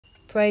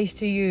Praise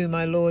to you,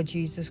 my Lord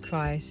Jesus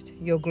Christ.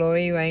 Your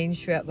glory reigns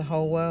throughout the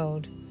whole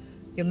world.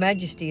 Your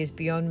majesty is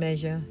beyond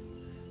measure.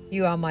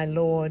 You are my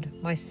Lord,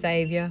 my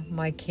Saviour,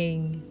 my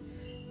King,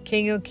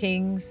 King of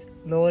kings,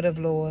 Lord of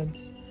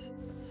lords.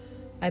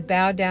 I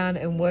bow down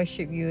and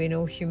worship you in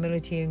all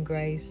humility and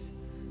grace.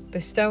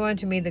 Bestow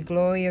unto me the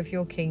glory of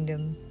your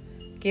kingdom.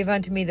 Give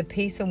unto me the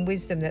peace and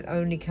wisdom that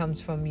only comes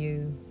from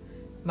you.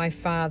 My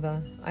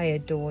Father, I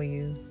adore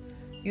you.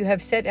 You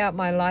have set out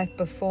my life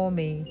before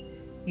me.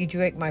 You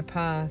direct my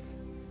path.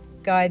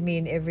 Guide me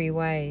in every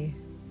way.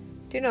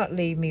 Do not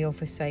leave me or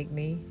forsake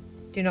me.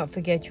 Do not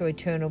forget your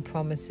eternal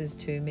promises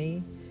to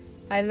me.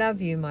 I love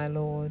you, my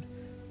Lord,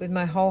 with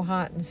my whole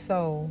heart and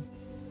soul.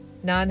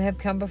 None have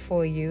come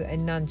before you,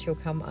 and none shall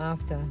come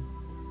after.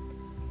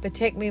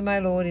 Protect me, my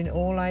Lord, in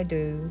all I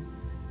do.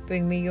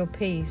 Bring me your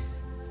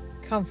peace.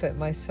 Comfort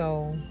my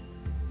soul.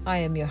 I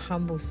am your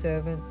humble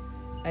servant.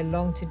 I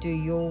long to do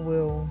your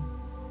will.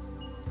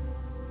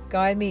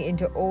 Guide me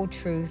into all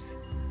truth.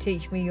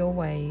 Teach me your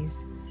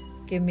ways.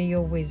 Give me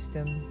your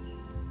wisdom,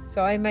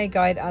 so I may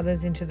guide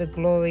others into the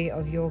glory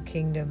of your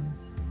kingdom.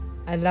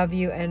 I love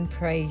you and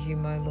praise you,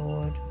 my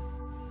Lord.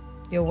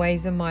 Your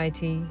ways are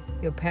mighty,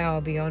 your power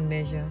beyond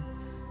measure.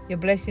 Your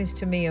blessings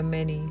to me are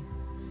many.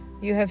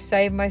 You have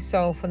saved my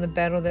soul from the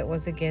battle that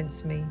was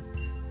against me,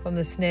 from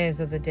the snares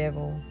of the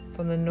devil,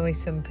 from the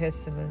noisome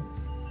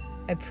pestilence.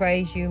 I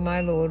praise you, my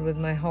Lord, with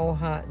my whole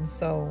heart and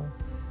soul.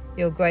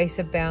 Your grace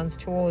abounds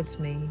towards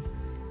me.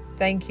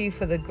 Thank you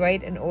for the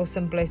great and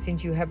awesome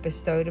blessings you have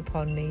bestowed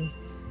upon me.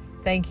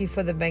 Thank you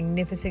for the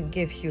magnificent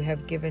gifts you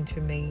have given to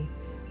me.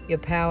 Your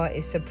power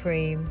is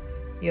supreme,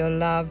 your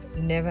love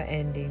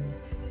never-ending,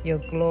 your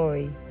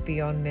glory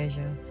beyond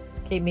measure.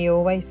 Keep me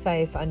always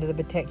safe under the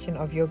protection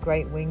of your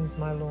great wings,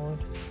 my Lord.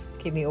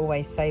 Keep me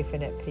always safe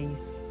and at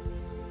peace.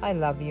 I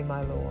love you,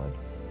 my Lord.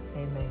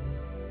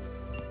 Amen.